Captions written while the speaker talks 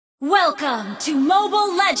Welcome to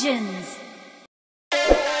Mobile Legends!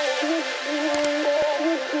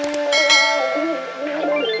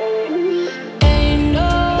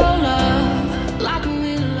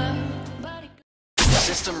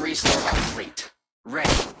 System restore complete. Ready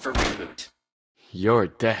for reboot. Your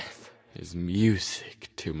death is music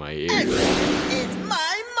to my ears. Is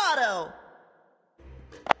my motto!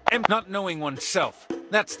 And not knowing oneself,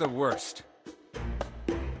 that's the worst.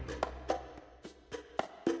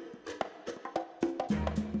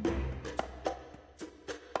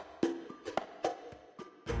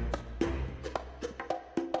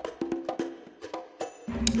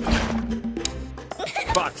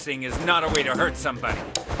 Boxing is not a way to hurt somebody,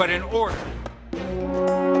 but in order.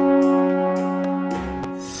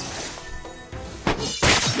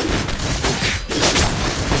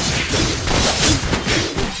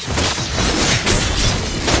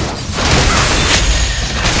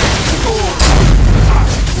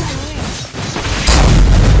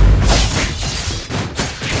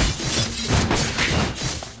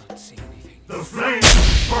 The flame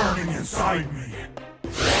is burning inside me.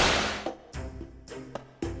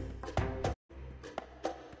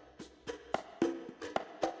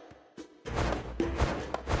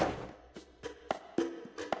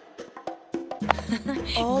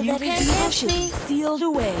 All that is evil should be sealed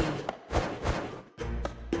away.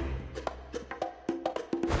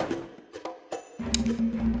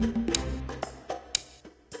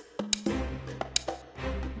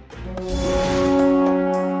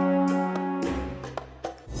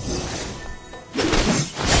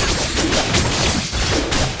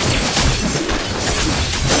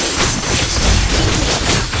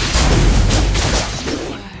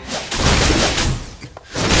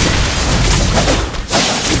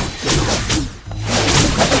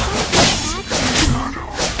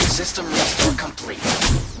 System restore complete.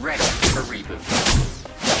 Ready for reboot.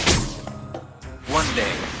 One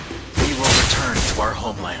day, we will return to our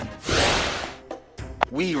homeland.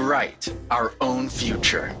 We write our own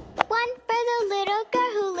future. One for the little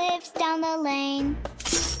girl who lives down the lane.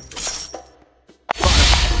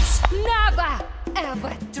 Never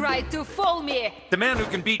ever try to fool me! The man who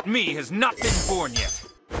can beat me has not been born yet.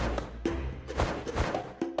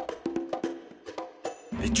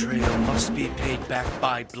 Betrayal must be paid back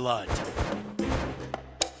by blood.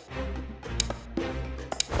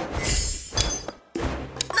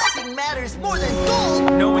 Nothing matters more than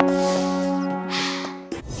gold! Knowing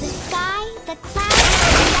The sky, the clouds,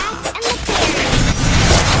 the grass, and the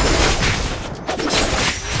fairies.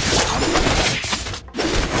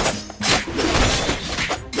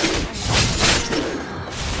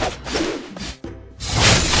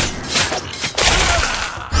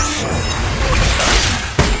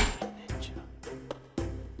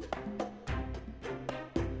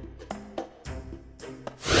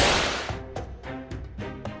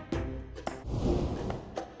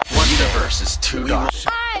 One universe is two gods.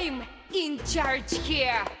 I'm in charge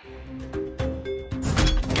here!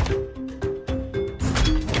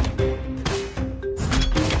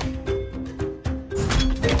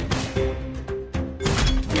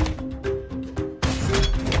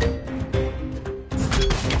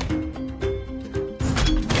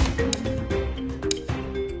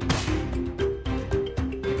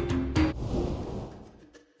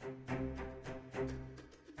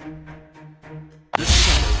 The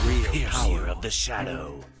shadow real power of the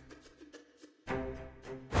shadow.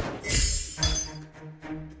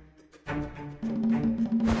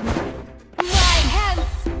 My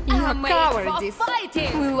hands Your are made cowardice for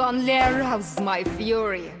fighting! will only arouse my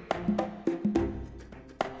fury.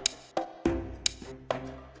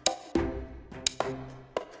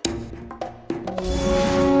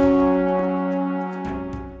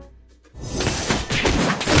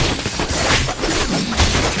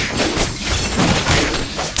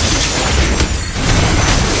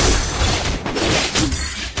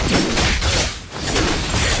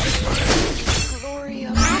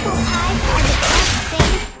 Apple pies are the best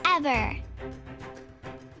things ever.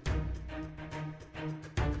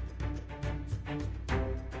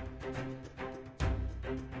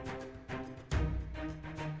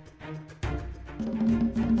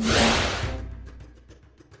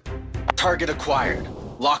 Target acquired.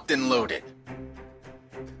 Locked and loaded.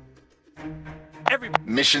 every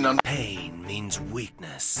Mission un- Pain means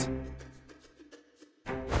weakness.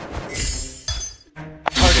 Target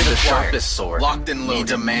the sharpest sword. Locked and loaded.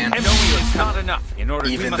 Needs a man and to knowing wield is not enough in order it.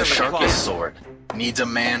 to Even the must apply. sharpest sword needs a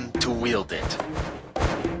man to wield it.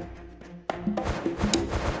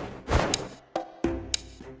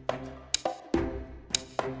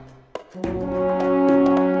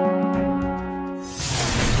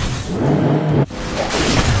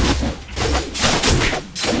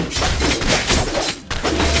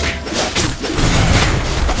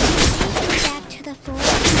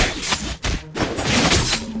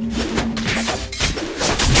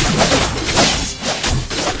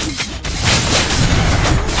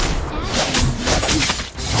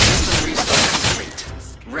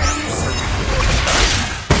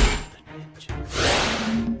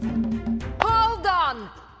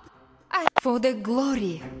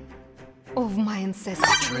 ancestors.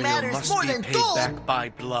 Betrayal matters must more be than paid gold. back by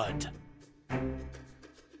blood.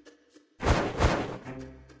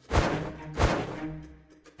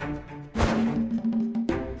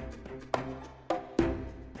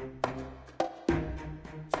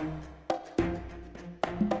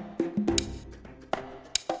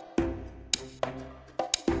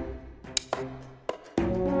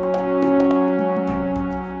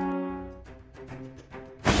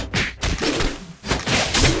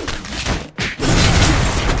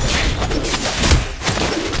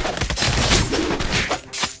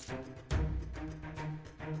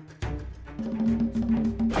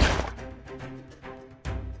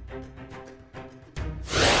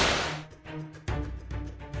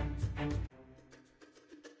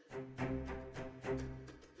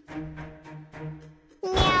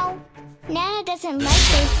 Meow. Nana doesn't like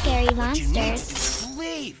those scary What you need to monsters. do is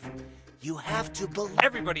believe. You have to believe.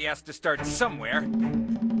 Everybody has to start somewhere. The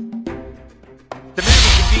man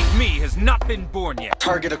who can beat me has not been born yet.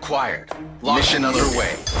 Target acquired. Mission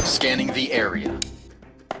underway. Scanning the area.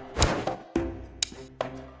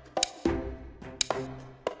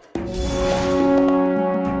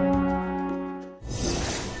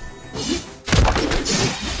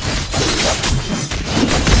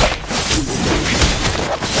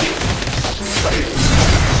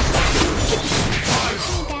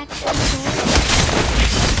 Back to the door.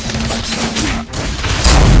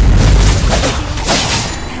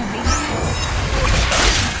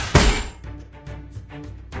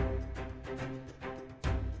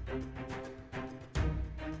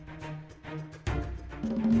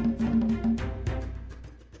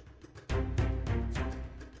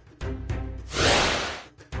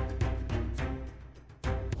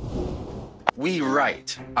 We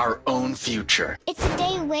write our own future. It's a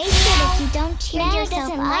day wasted if you don't cheer Nana yourself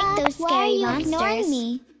doesn't up. like those Why scary are you monsters. ignoring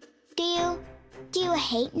me? Do you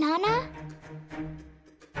hate Nana?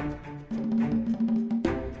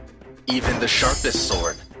 Even the sharpest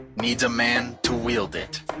sword needs a man to wield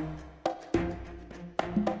it.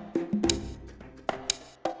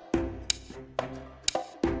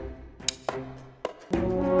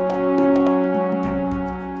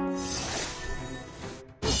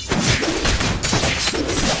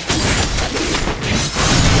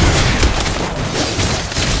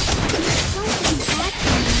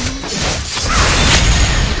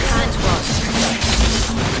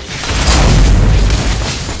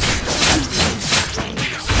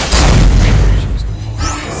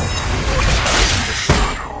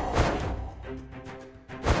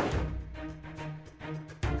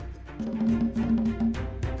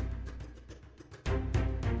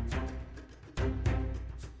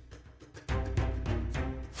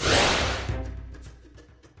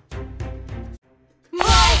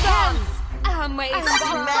 Amazing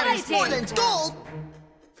Matters more fighting! than gold.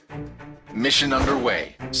 Mission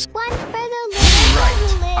underway. One for the little Right, who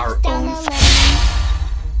lives our down own the lane.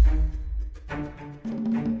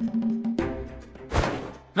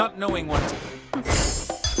 Not knowing one.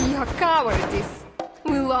 Your cowardice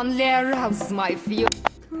will only arouse my fury.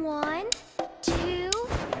 1, 2,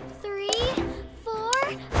 3, 4,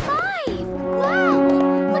 5.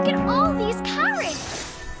 Wow! Look at all these carrots.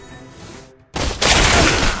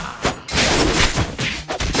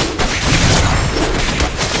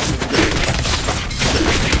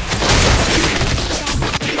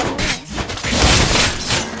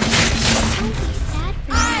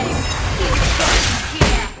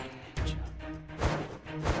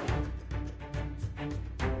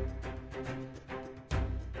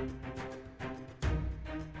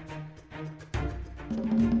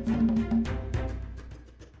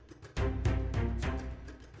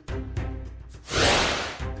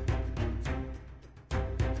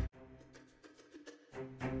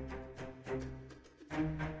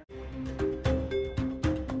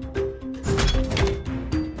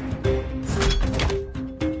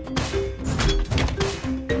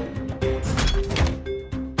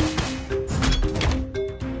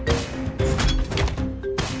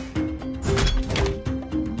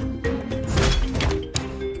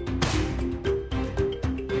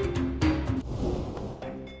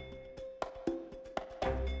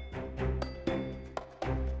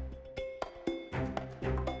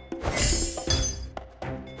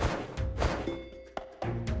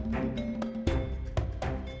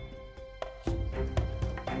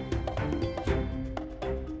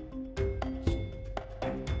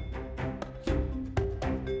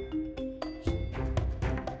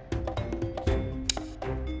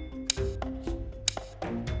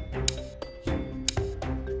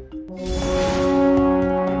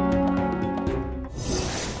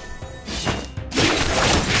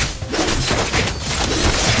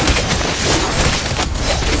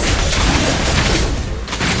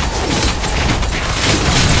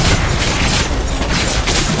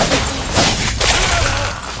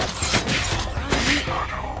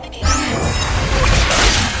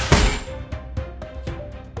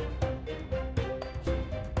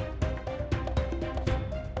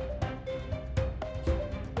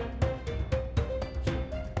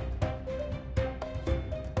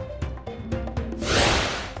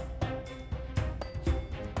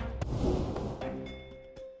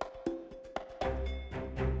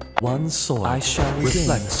 One sword I shall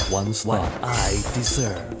reflects one's what I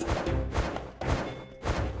deserve.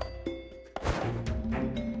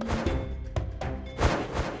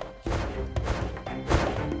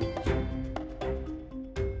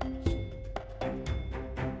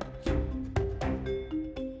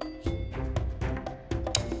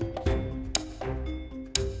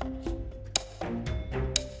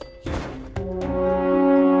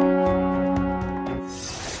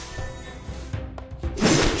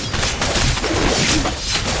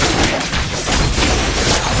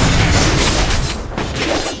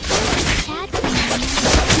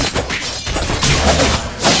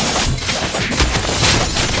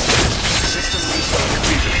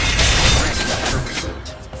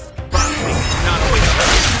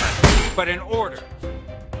 But in order.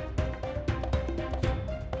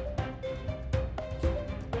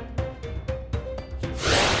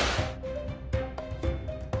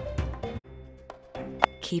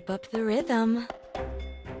 Keep up the rhythm.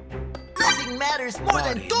 Nothing matters more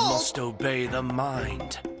than Body gold! must obey the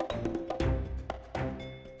mind.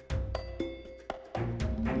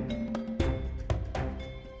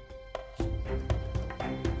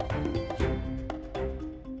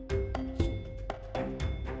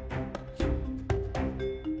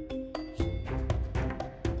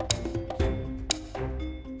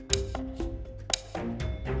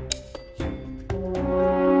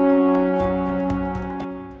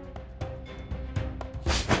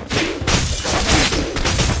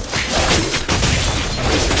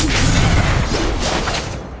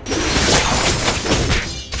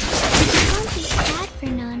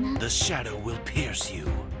 The shadow will pierce you.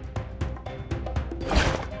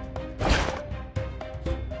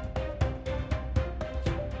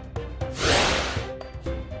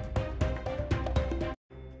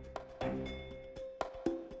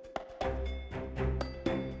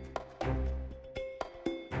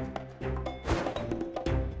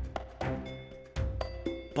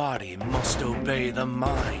 Body must obey the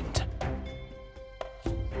mind.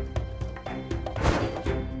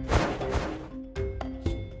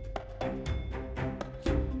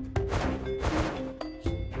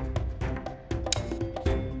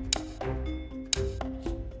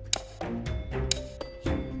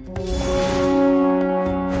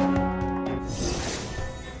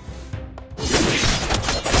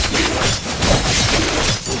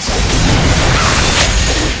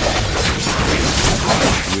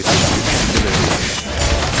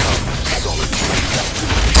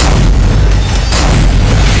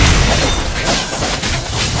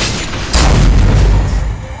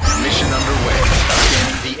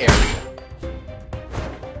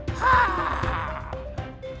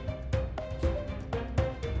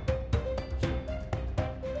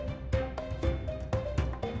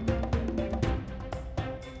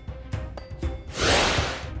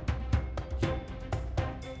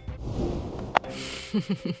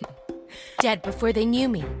 Dead before they knew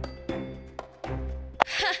me.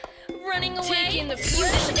 Running away, taking the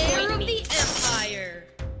fresh air of the Empire.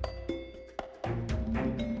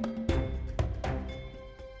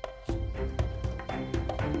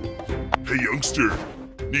 Hey, youngster,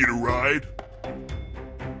 need a ride?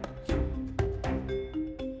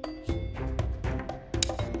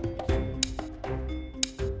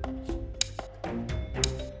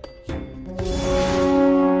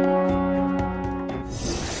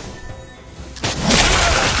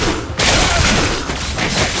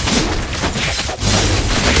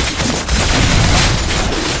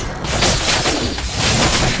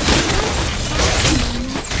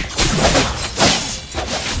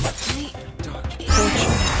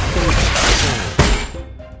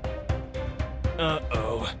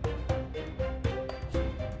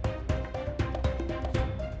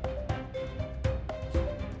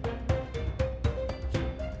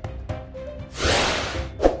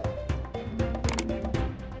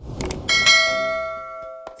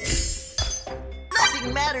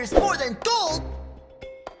 Matters more than gold!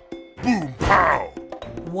 Boom, pow!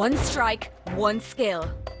 One strike, one skill.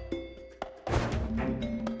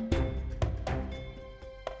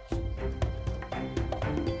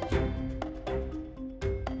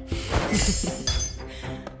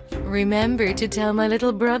 Remember to tell my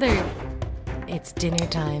little brother. It's dinner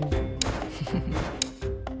time.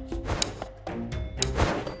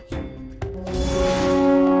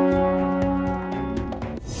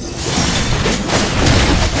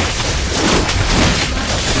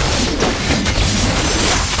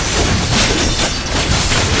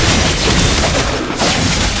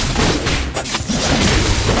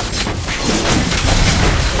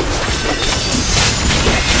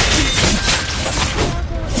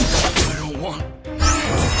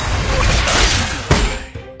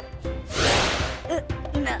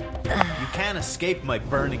 can't escape my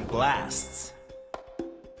burning blasts.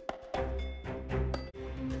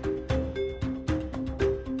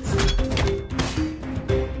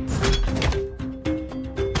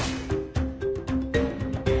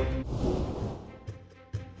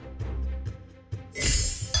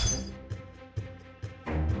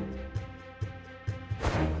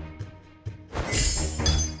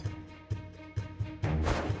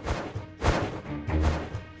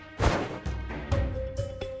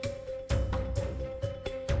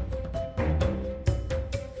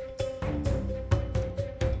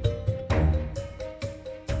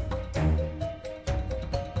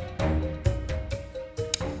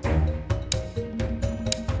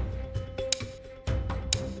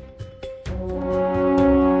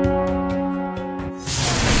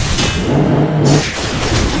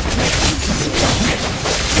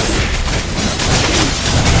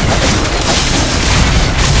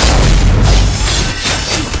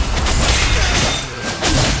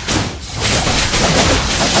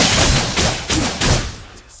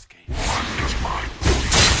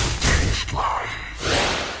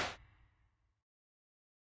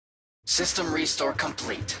 System restore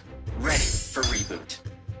complete. Ready for reboot.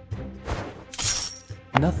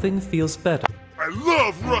 Nothing feels better. I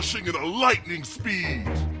love rushing at a lightning speed!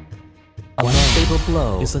 A unstable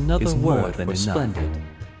blow is another word than enough. Splendid.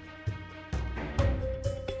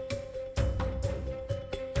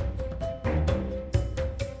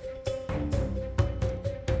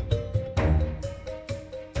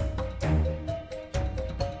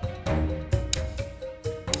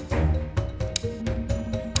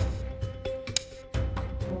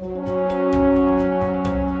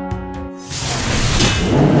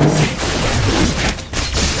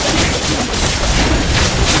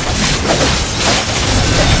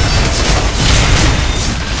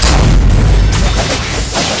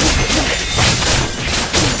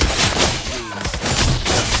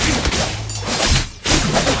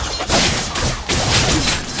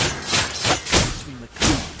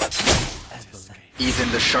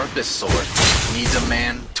 Even the sharpest sword needs a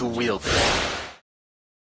man to wield it.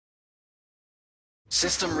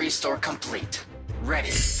 System restore complete.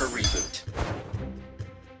 Ready for reboot.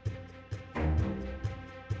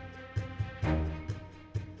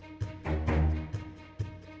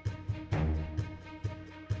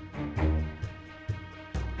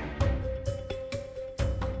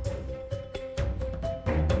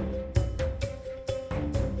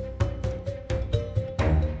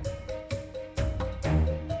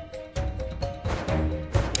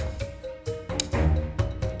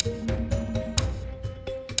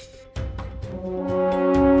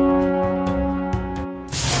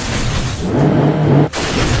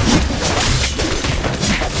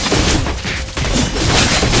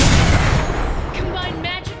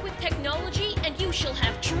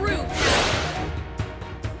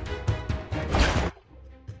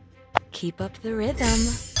 Keep up the rhythm.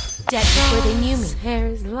 Dead before they knew me.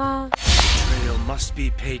 Hair's lost. Betrayal must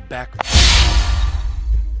be paid back.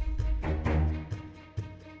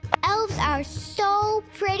 Elves are so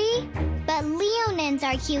pretty, but Leonins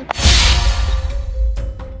are cute.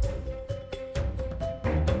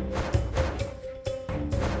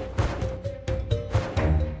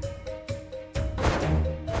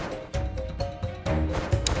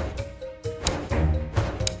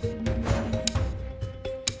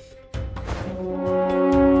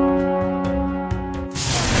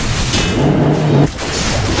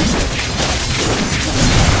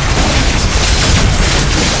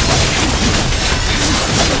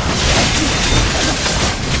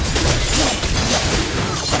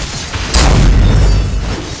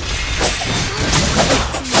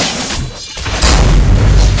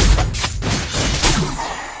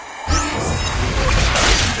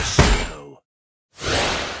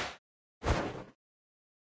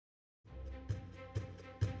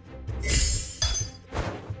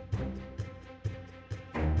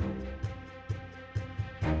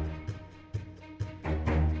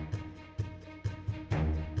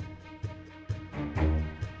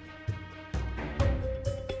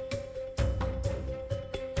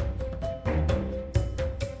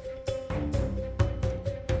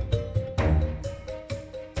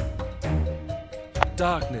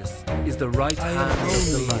 Darkness is the right hand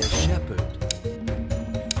of the light. Shepherd.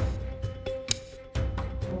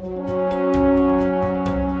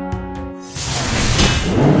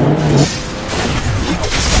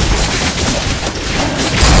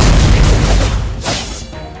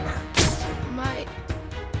 My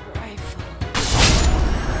rifle.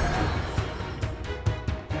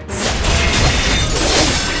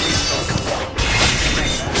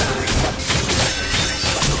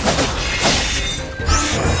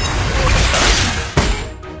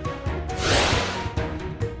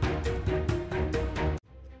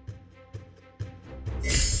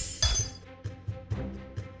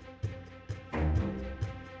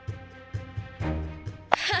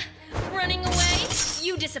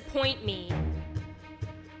 you disappoint me.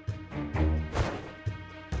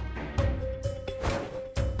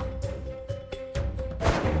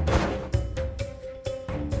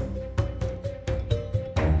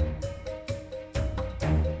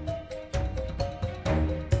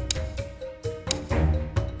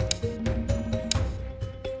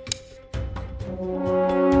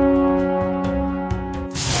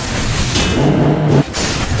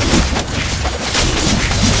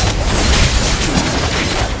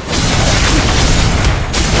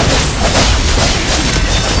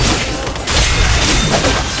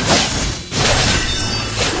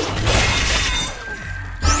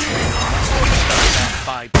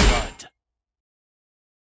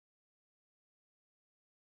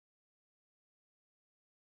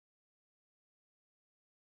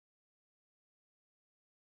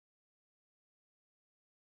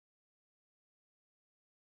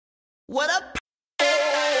 What a